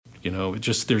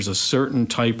There's a certain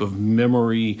type of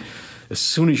memory. As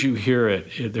soon as you hear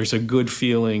it, there's a good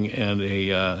feeling,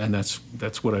 and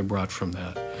that's what I brought from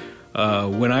that.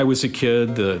 When I was a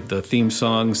kid, the theme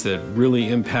songs that really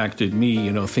impacted me,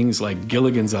 things like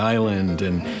Gilligan's Island,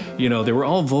 and, they were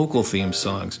all vocal theme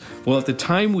songs. Well, at the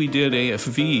time we did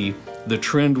AFV, the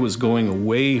trend was going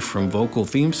away from vocal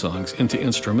theme songs into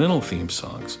instrumental theme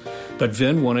songs. But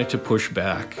Vin wanted to push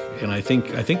back, and I think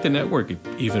the network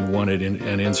even wanted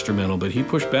an instrumental, but he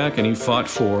pushed back and he fought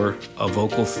for a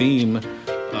vocal theme,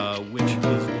 which is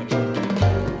what he...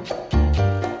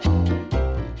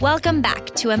 Welcome back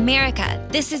to America,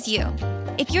 This Is You.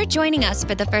 If you're joining us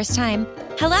for the first time,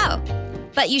 hello.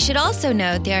 But you should also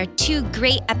know there are 2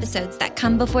 great episodes that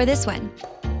come before this one.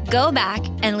 Go back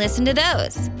and listen to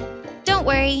those. Don't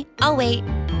worry, I'll wait.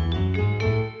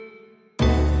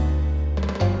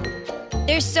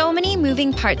 There's so many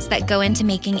moving parts that go into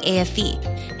making AFV.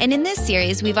 And in this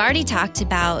series, we've already talked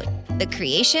about the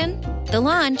creation, the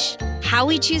launch, how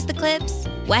we choose the clips,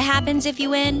 what happens if you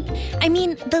win. I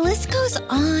mean, the list goes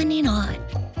on and on.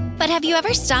 But have you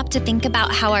ever stopped to think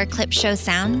about how our clip show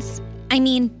sounds? I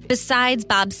mean, besides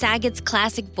Bob Saget's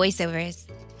classic voiceovers.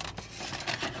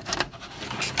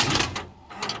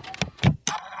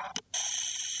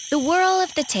 The whirl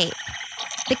of the tape,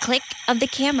 the click of the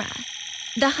camera,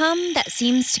 the hum that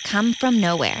seems to come from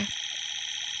nowhere.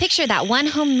 Picture that one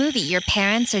home movie your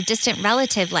parents or distant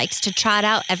relative likes to trot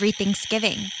out every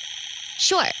Thanksgiving.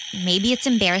 Sure, maybe it's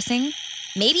embarrassing.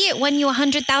 Maybe it won you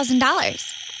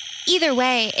 $100,000. Either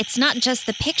way, it's not just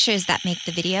the pictures that make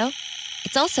the video.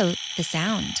 It's also the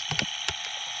sound.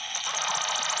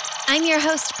 I'm your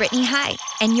host, Brittany High,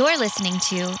 and you're listening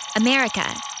to America,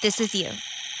 This Is You.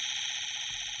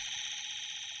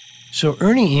 So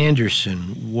Ernie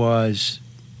Anderson was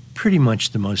pretty much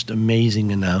the most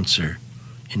amazing announcer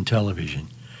in television,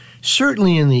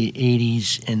 certainly in the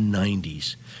 80s and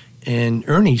 90s. And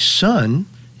Ernie's son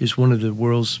is one of the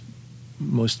world's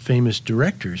most famous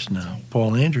directors now,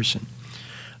 Paul Anderson.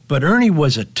 But Ernie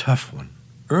was a tough one.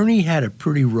 Ernie had a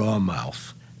pretty raw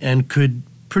mouth and could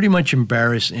pretty much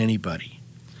embarrass anybody.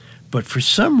 But for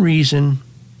some reason,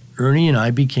 Ernie and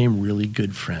I became really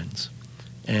good friends.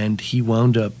 And he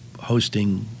wound up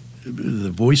hosting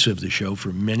the voice of the show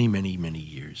for many, many, many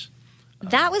years.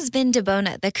 That was Vin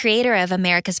DeBona, the creator of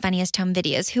America's Funniest Home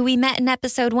Videos, who we met in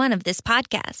episode 1 of this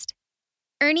podcast.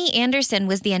 Ernie Anderson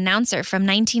was the announcer from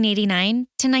 1989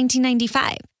 to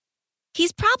 1995.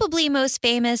 He's probably most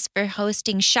famous for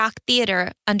hosting Shock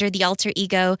Theater under the alter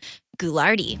ego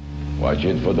Ghoulardi. Watch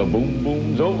it for the boom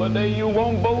booms over there. You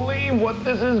won't believe what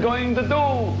this is going to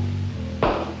do.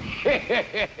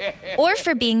 Or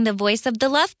for being the voice of The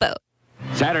Love Boat.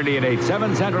 Saturday at 8,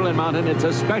 7 Central and Mountain, it's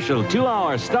a special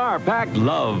 2-hour star-packed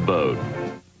Love Boat.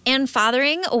 And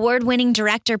fathering award-winning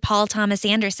director Paul Thomas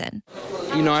Anderson.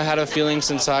 I had a feeling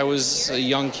since I was a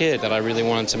young kid that I really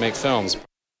wanted to make films.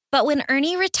 But when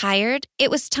Ernie retired,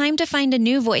 it was time to find a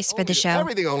new voice for the show.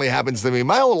 Everything only happens to me.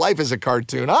 My whole life is a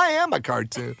cartoon. I am a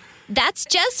cartoon. That's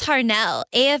Jess Harnell,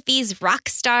 AFV's rock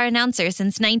star announcer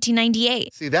since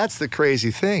 1998. See, that's the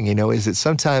crazy thing, is that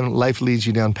sometimes life leads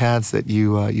you down paths that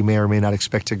you may or may not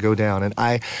expect to go down. And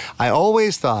I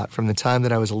always thought from the time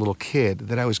that I was a little kid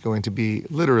that I was going to be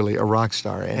literally a rock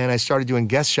star. And I started doing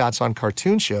guest shots on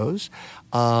cartoon shows.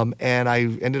 And I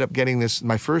ended up getting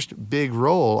my first big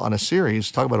role on a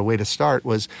series, talk about a way to start,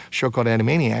 was a show called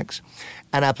Animaniacs.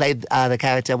 And I played the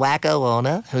character Wacko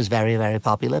Warner, who's very, very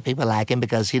popular. People like him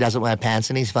because he doesn't wear pants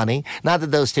and he's funny. Not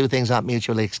that those two things aren't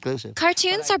mutually exclusive.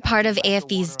 Cartoons are part of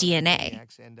AFV's DNA.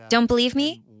 Don't believe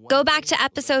me? Go back to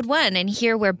episode 1 and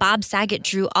hear where Bob Saget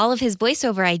drew all of his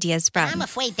voiceover ideas from. I'm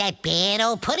afraid that bad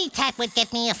old putty tat would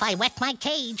get me if I wet my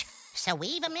cage.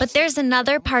 But there's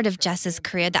another part of Jess's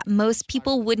career that most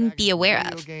people wouldn't be aware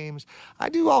of. Games. I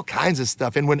do all kinds of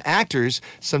stuff. And when actors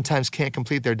sometimes can't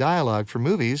complete their dialogue for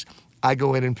movies, I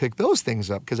go in and pick those things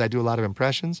up because I do a lot of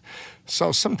impressions.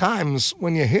 So sometimes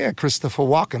when you hear Christopher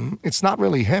Walken, it's not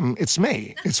really him, it's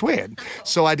me. It's weird.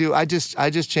 So I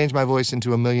just change my voice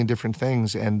into a million different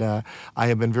things. And I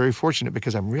have been very fortunate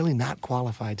because I'm really not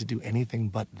qualified to do anything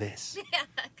but this.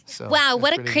 So wow,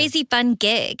 what a crazy fun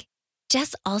gig.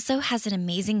 Jess also has an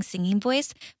amazing singing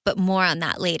voice, but more on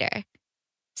that later.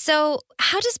 So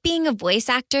how does being a voice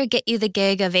actor get you the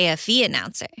gig of AFV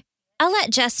announcer? I'll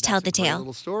let Jess tell the tale. A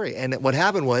little story. And what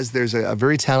happened was there's a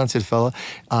very talented fellow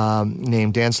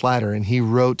named Dan Slider, and he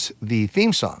wrote the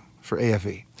theme song for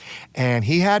AFV. And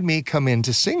he had me come in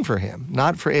to sing for him,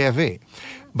 not for AFV.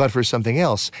 but for something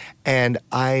else. And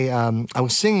I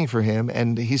was singing for him,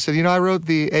 and he said, I wrote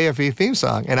the AFE theme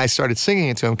song. And I started singing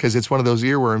it to him because it's one of those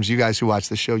earworms. You guys who watch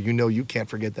the show, you can't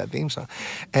forget that theme song.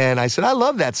 And I said, I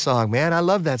love that song, man. I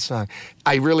love that song.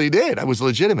 I really did. I was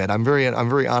legitimate. I'm a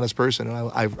very honest person,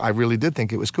 and I really did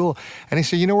think it was cool. And he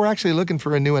said, we're actually looking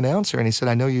for a new announcer. And he said,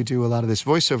 I know you do a lot of this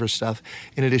voiceover stuff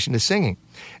in addition to singing.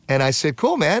 And I said,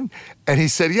 cool, man. And he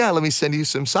said, yeah, let me send you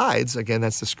some sides. Again,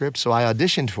 that's the script. So I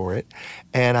auditioned for it,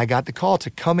 and I got the call to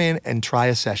come in and try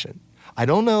a session. I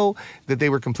don't know that they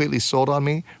were completely sold on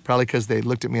me, probably because they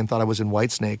looked at me and thought I was in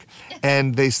Whitesnake.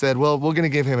 And they said, well, we're going to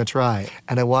give him a try.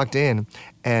 And I walked in,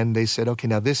 and they said, okay,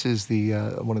 now this is the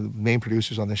one of the main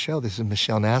producers on the show. This is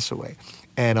Michelle Nassaway.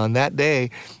 And on that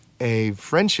day, a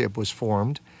friendship was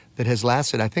formed that has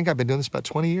lasted, I think I've been doing this about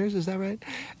 20 years, is that right?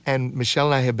 And Michelle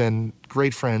and I have been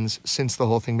great friends since the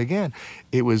whole thing began.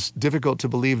 It was difficult to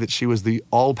believe that she was the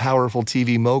all-powerful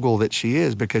TV mogul that she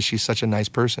is because she's such a nice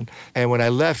person. And when I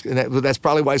left, and that's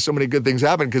probably why so many good things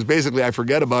happen, because basically I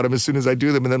forget about them as soon as I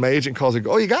do them, and then my agent calls and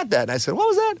goes, oh, you got that? And I said, what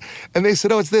was that? And they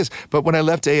said, oh, it's this. But when I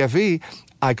left AFE,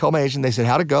 I called my agent, they said,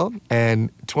 how'd it go?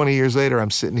 And 20 years later,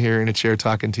 I'm sitting here in a chair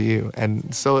talking to you.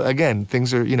 And so, again,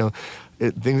 things are,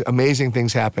 amazing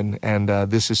things happen, and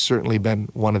this has certainly been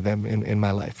one of them in my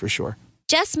life, for sure.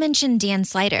 Jess mentioned Dan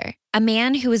Slider, a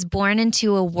man who was born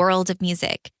into a world of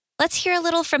music. Let's hear a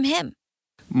little from him.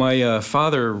 My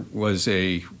father was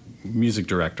a music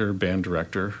director, band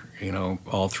director,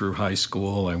 all through high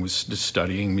school. I was just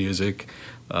studying music,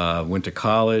 went to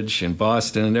college in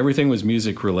Boston, and everything was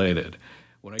music related.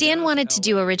 Dan wanted to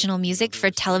do original music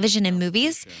for television and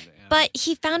movies, but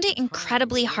he found it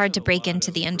incredibly hard to break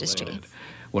into the industry.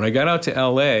 When I got out to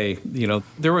L.A.,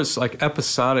 there was like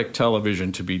episodic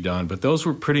television to be done, but those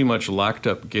were pretty much locked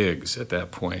up gigs at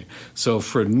that point. So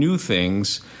for new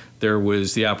things, there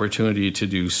was the opportunity to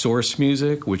do source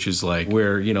music, which is like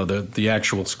where, the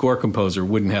actual score composer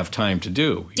wouldn't have time to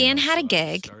do. Dan had a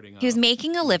gig, he was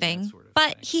making a living,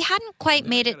 but he hadn't quite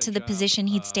made it to the position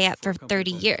he'd stay at for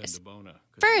 30 years.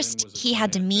 First, he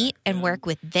had to meet and work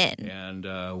with Vin.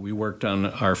 And we worked on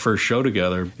our first show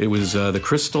together. It was the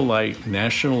Crystal Light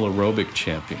National Aerobic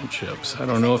Championships. I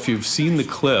don't know if you've seen the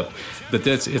clip, but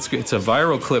it's a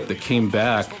viral clip that came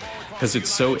back because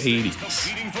it's so 80s.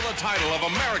 Competing for the title of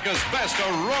America's best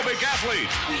aerobic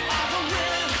athlete.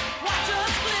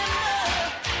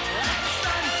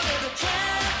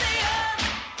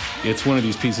 It's one of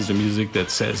these pieces of music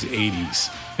that says 80s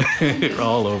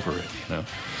all over it,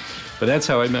 But that's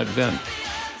how I met Vin.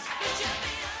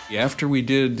 After we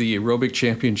did the aerobic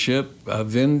championship,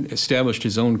 Vin established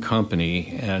his own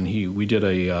company, and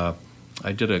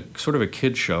I did a sort of a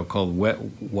kid show called Wet,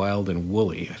 Wild, and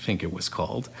Woolly, I think it was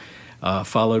called,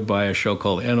 followed by a show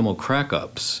called Animal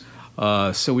Crack-Ups.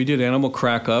 So we did Animal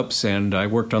Crack-Ups, and I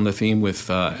worked on the theme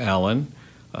with Alan.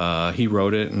 He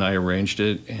wrote it, and I arranged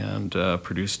it and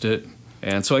produced it.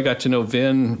 And so I got to know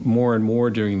Vin more and more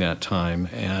during that time,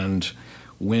 and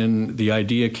when the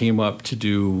idea came up to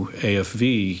do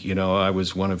AFV, I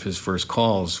was one of his first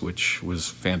calls, which was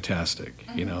fantastic,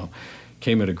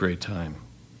 came at a great time.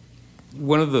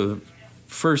 One of the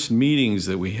first meetings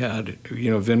that we had,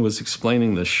 Vin was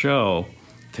explaining the show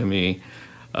to me.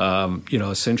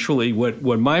 Essentially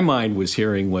what my mind was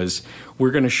hearing was,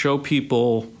 we're going to show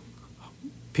people's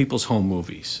home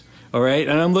movies. All right,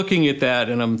 and I'm looking at that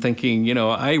and I'm thinking,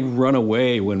 I run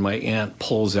away when my aunt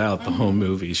pulls out the home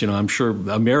movies. I'm sure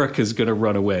America's going to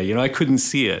run away. I couldn't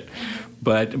see it,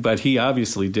 but he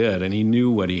obviously did, and he knew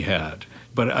what he had.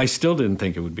 But I still didn't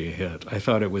think it would be a hit. I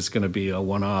thought it was going to be a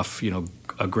one-off,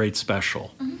 a great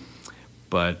special. Mm-hmm.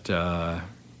 But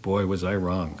boy, was I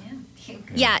wrong.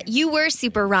 Yeah, you were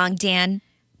super wrong, Dan.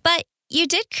 But you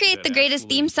did create the greatest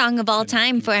theme song of all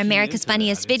time for America's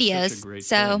Funniest Videos,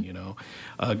 so...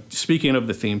 Speaking of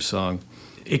the theme song,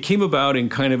 it came about in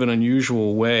kind of an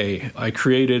unusual way. I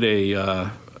created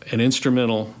an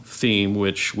instrumental theme,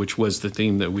 which was the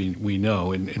theme that we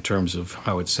know in terms of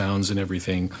how it sounds and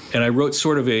everything. And I wrote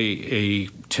sort of a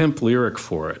temp lyric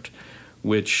for it,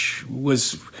 which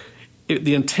was...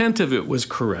 the intent of it was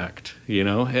correct,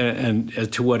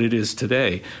 and to what it is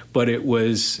today, but it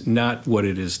was not what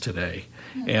it is today.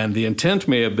 And the intent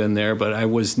may have been there, but I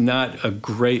was not a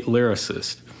great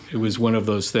lyricist. It was one of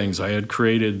those things. I had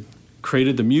created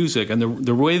the music, and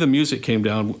the way the music came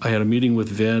down, I had a meeting with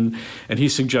Vin, and he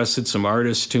suggested some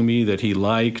artists to me that he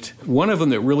liked. One of them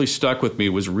that really stuck with me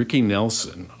was Ricky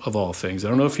Nelson, of all things. I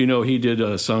don't know if you know, he did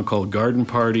a song called Garden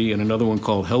Party and another one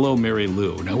called Hello, Mary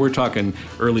Lou. Now, we're talking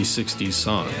early 60s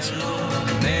songs.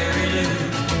 Hello, Mary Lou.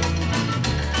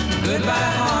 Goodbye,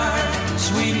 heart,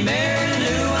 sweet Mary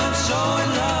Lou, I'm so in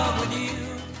love with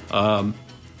you.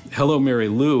 Hello, Mary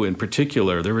Lou in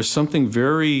particular, there was something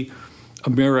very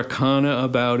Americana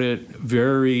about it,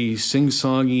 very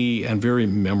sing-songy and very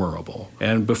memorable.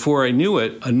 And before I knew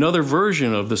it, another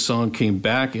version of the song came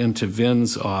back into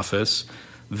Vin's office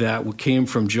that came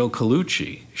from Jill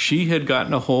Colucci. She had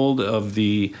gotten a hold of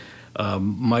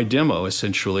my demo,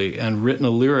 essentially, and written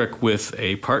a lyric with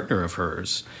a partner of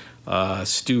hers,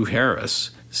 Stu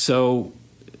Harris. So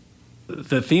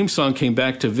the theme song came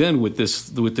back to Vin with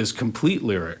this complete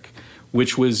lyric,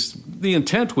 which was, the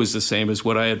intent was the same as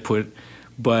what I had put,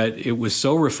 but it was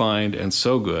so refined and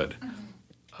so good.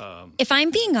 If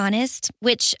I'm being honest,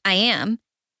 which I am,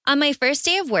 on my first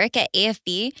day of work at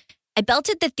AFB, I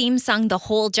belted the theme song the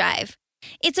whole drive.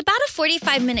 It's about a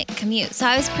 45-minute commute, so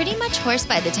I was pretty much hoarse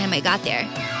by the time I got there.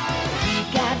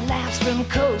 We got laughs from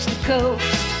coast to coast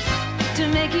to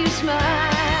make you smile.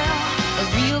 A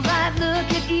real live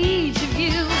look at each of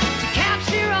you to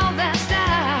capture all that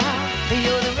style.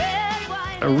 You're the red,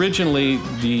 white... Originally,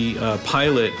 the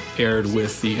pilot aired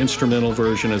with the instrumental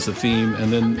version as the theme,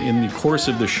 and then in the course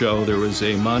of the show, there was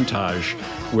a montage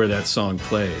where that song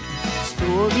played.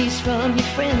 Stories from your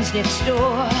friends next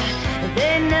door,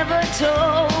 they never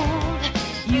told.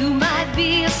 You might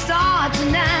be a star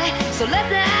tonight, so let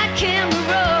that camera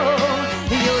roll.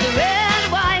 You're the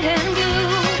red, white, and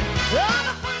blue. All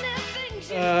the funny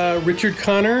things. Richard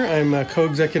Connor. I'm a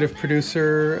co-executive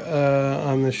producer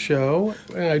on the show.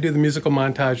 I do the musical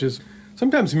montages.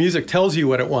 Sometimes music tells you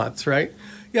what it wants, right?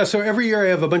 Yeah, so every year I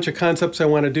have a bunch of concepts I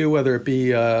want to do, whether it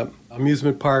be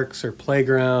amusement parks or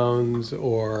playgrounds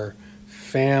or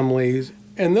families,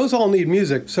 and those all need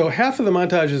music. So half of the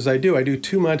montages I do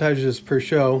 2 montages per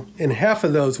show, and half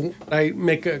of those I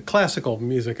make a classical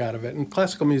music out of it. And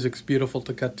classical music's beautiful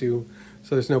to cut to,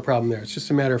 so there's no problem there. It's just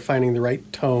a matter of finding the right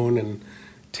tone and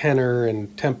tenor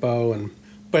and tempo.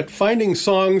 But finding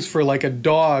songs for like a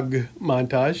dog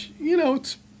montage,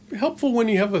 it's helpful when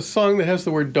you have a song that has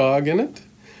the word dog in it.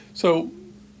 So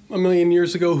a million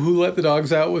years ago, Who Let the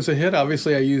Dogs Out was a hit.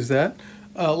 Obviously, I used that.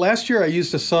 Last year, I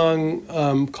used a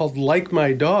song called "Like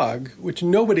My Dog," which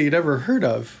nobody had ever heard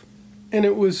of, and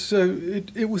it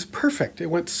was perfect. It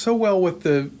went so well with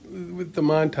the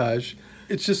montage.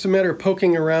 It's just a matter of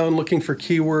poking around, looking for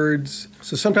keywords.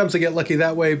 So sometimes I get lucky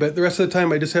that way, but the rest of the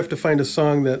time, I just have to find a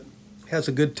song that has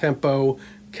a good tempo,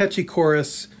 catchy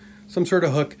chorus, some sort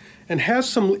of hook, and has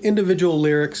some individual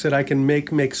lyrics that I can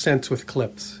make sense with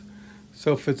clips.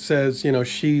 So if it says,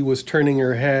 she was turning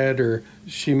her head or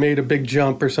she made a big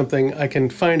jump or something, I can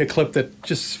find a clip that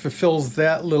just fulfills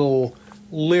that little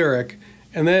lyric.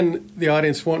 And then the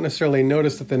audience won't necessarily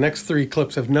notice that the next 3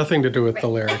 clips have nothing to do with the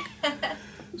lyric.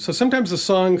 So sometimes the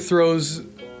song throws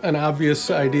an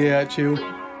obvious idea at you.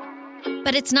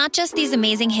 But it's not just these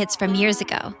amazing hits from years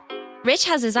ago. Rich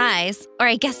has his eyes, or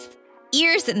I guess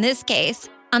ears in this case,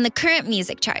 on the current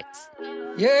music charts.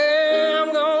 Yeah,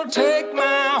 I'm gonna take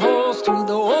my horse to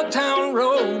the old town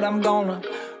road. I'm gonna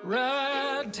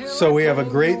ride till... So we have a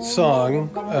great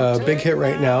song, a big hit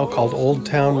right now, called Old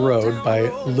Town Road by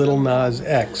Lil Nas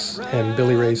X and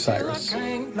Billy Ray Cyrus.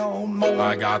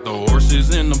 I got the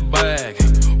horses in the back,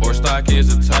 horse stock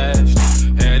is attached.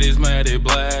 Head is matted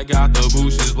black, got the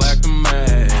bushes black to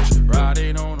match.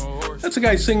 Riding on a horse. That's a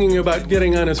guy singing about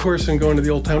getting on his horse and going to the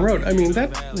Old Town Road. I mean,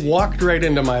 that walked right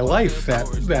into my life,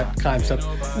 that concept.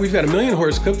 We've got 1 million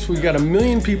horse clips. We've got 1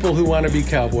 million people who want to be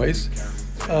cowboys.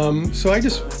 So I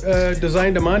just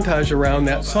designed a montage around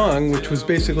that song, which was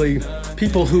basically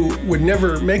people who would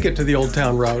never make it to the Old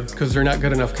Town Road because they're not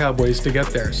good enough cowboys to get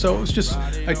there. So it was just,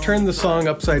 I turned the song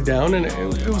upside down and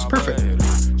it was perfect.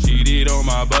 Cheated on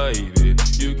my baby.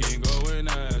 You can go and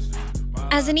ask.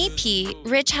 As an EP,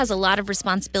 Rich has a lot of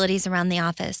responsibilities around the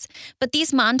office, but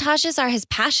these montages are his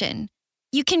passion.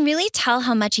 You can really tell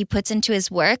how much he puts into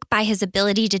his work by his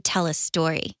ability to tell a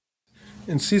story.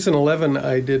 In season 11,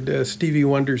 I did Stevie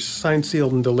Wonder's Signed,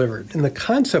 Sealed, and Delivered. And the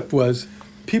concept was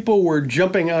people were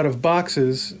jumping out of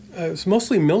boxes. It's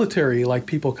mostly military, like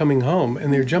people coming home,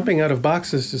 and they're jumping out of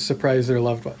boxes to surprise their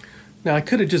loved one. Now, I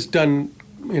could have just done,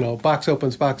 box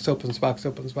opens, box opens, box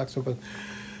opens, box opens.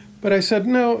 But I said,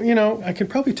 no, I can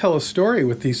probably tell a story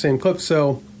with these same clips.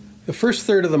 So the first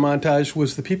third of the montage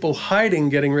was the people hiding,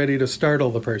 getting ready to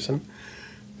startle the person.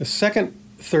 The second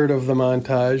third of the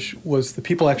montage was the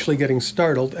people actually getting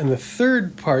startled. And the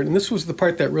third part, and this was the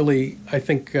part that really, I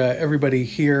think, everybody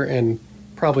here and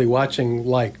probably watching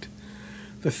liked.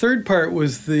 The third part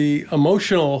was the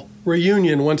emotional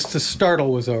reunion once the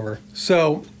startle was over.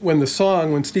 So when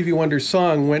Stevie Wonder's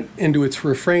song went into its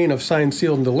refrain of Signed,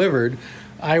 Sealed, and Delivered,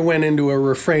 I went into a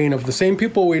refrain of the same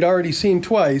people we'd already seen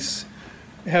twice,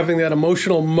 having that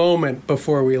emotional moment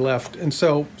before we left. And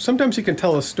so sometimes you can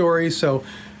tell a story. So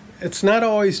It's not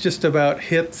always just about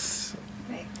hits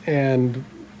and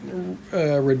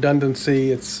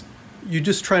redundancy. You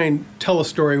just try and tell a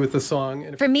story with the song.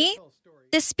 And For me,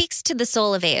 this speaks to the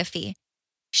soul of AFE.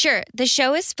 Sure, the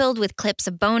show is filled with clips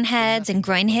of boneheads and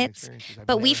groin hits,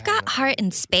 but we've got heart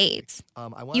in spades.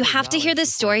 You have to hear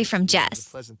this story from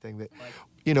Jess.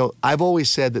 You know, I've always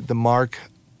said that the mark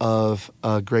of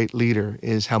a great leader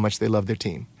is how much they love their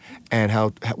team and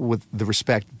how with the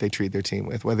respect they treat their team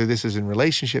with, whether this is in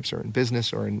relationships or in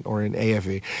business or in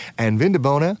AFE. And Vin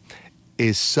DeBona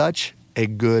is such a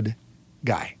good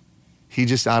guy. He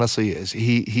just honestly is.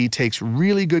 He takes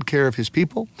really good care of his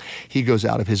people. He goes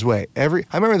out of his way. I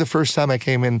remember the first time I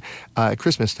came in at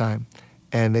Christmas time,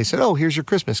 and they said, "Oh, here's your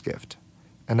Christmas gift."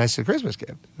 And I said, "Christmas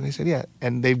gift?" And they said, "Yeah."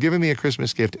 And they've given me a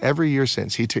Christmas gift every year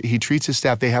since. He treats his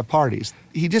staff. They have parties.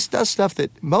 He just does stuff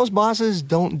that most bosses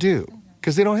don't do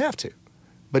because they don't have to,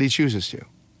 but he chooses to,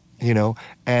 you know.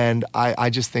 And I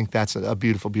just think that's a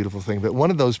beautiful, beautiful thing. But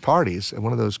one of those parties,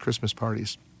 one of those Christmas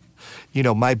parties, you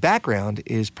know, my background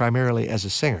is primarily as a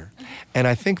singer. And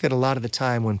I think that a lot of the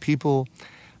time when people,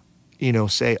 you know,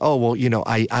 say, "Oh, well, you know,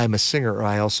 I'm a singer or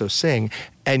I also sing,"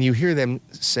 and you hear them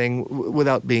sing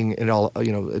without being at all,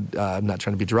 you know, I'm not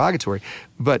trying to be derogatory,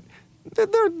 but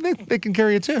they can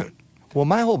carry a tune. Well,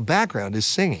 my whole background is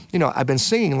singing. You know, I've been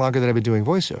singing longer than I've been doing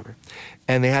voiceover.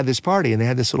 And they had this party, and they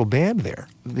had this little band there.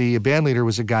 The band leader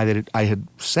was a guy that I had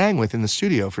sang with in the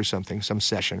studio for something, some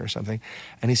session or something.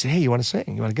 And he said, "Hey, you want to sing?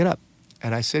 You want to get up?"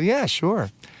 And I said, "Yeah,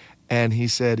 sure." And he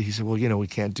said, "Well, you know, we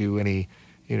can't do any,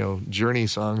 you know, Journey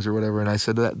songs or whatever." And I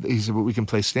said, he said, "Well, we can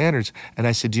play standards." And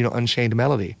I said, "Do you know Unchained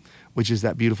Melody?" Which is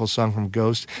that beautiful song from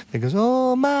Ghost that goes,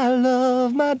 "Oh, my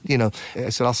love, my," you know. I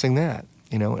said, "I'll sing that."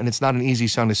 You know, and it's not an easy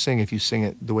song to sing if you sing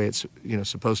it the way it's, you know,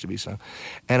 supposed to be sung.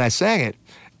 And I sang it,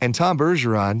 and Tom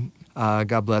Bergeron,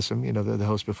 God bless him, you know, the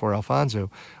host before Alfonso,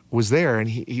 was there, and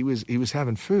he was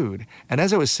having food. And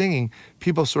as I was singing,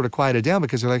 people sort of quieted down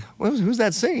because they're like, well, "Who's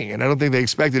that singing?" And I don't think they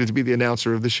expected it to be the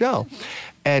announcer of the show.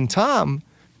 And Tom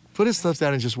put his stuff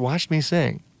down and just watched me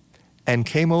sing, and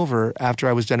came over after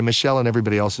I was done. And Michelle and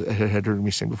everybody else had heard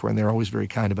me sing before, and they're always very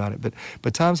kind about it.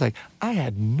 But Tom's like, "I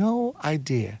had no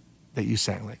idea that you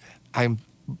sang like that."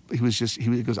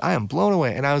 He goes, "I am blown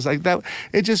away." And I was like, that,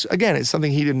 it just, again, it's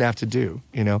something he didn't have to do,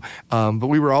 you know. But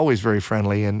we were always very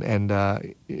friendly, and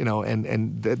you know,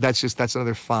 and that's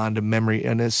another fond memory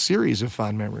and a series of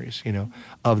fond memories, you know,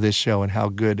 of this show and how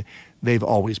good they've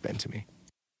always been to me.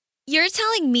 You're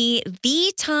telling me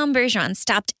the Tom Bergeron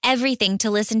stopped everything to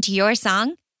listen to your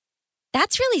song?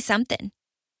 That's really something.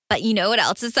 But you know what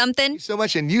else is something? Thank you so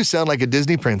much, and you sound like a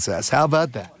Disney princess. How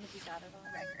about that?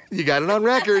 You got it on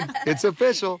record. It's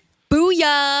official.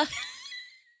 Booyah!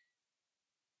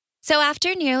 So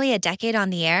after nearly a decade on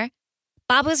the air,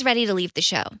 Bob was ready to leave the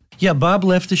show. Yeah, Bob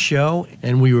left the show,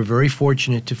 and we were very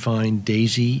fortunate to find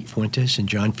Daisy Fuentes and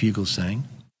John Fugelsang.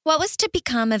 What was to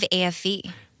become of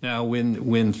AFE? Now,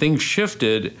 when things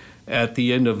shifted at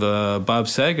the end of Bob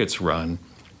Saget's run,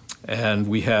 and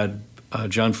we had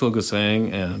John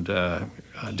Fugelsang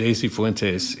and Daisy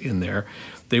Fuentes in there,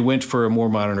 they went for a more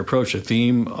modern approach. The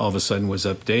theme all of a sudden was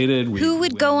updated. Who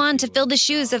would go on to fill the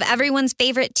shoes of everyone's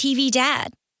favorite TV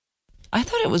dad? I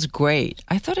thought it was great.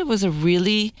 I thought it was a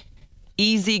really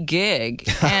easy gig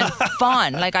and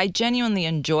fun. Like, I genuinely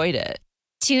enjoyed it.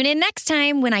 Tune in next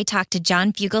time when I talk to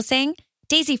John Fugelsang,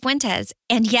 Daisy Fuentes,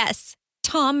 and yes,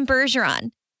 Tom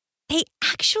Bergeron. They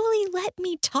actually let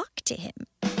me talk to him.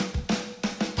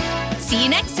 See you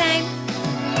next time.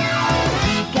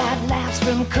 We got laughs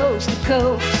from coast to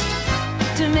coast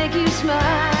to make you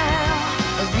smile.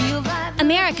 A real vibe.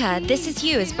 America, This Is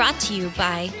You is brought to you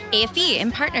by AFE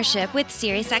in partnership with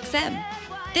SiriusXM.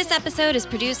 This episode is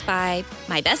produced by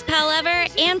my best pal ever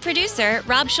and producer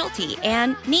Rob Schulte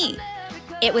and me.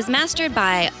 It was mastered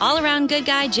by all-around good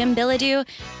guy Jim Bilodeau.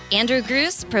 Andrew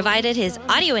Gruss provided his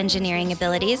audio engineering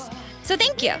abilities, so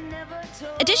thank you.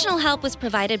 Additional help was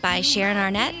provided by Sharon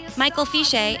Arnett, Michael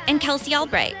Fichet, and Kelsey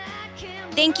Albright.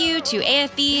 Thank you to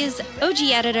AFE's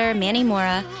OG editor, Manny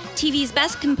Mora, TV's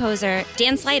best composer,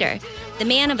 Dan Slider, the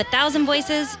man of 1,000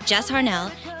 voices, Jess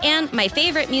Harnell, and my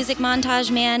favorite music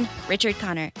montage man, Richard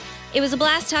Connor. It was a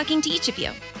blast talking to each of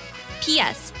you.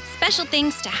 P.S. Special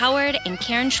thanks to Howard and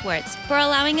Karen Schwartz for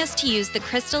allowing us to use the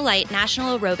Crystal Light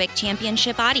National Aerobic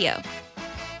Championship audio.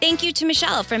 Thank you to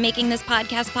Michelle for making this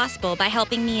podcast possible by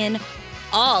helping me in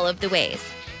all of the ways,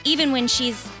 even when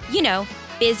she's,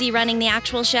 busy running the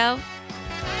actual show.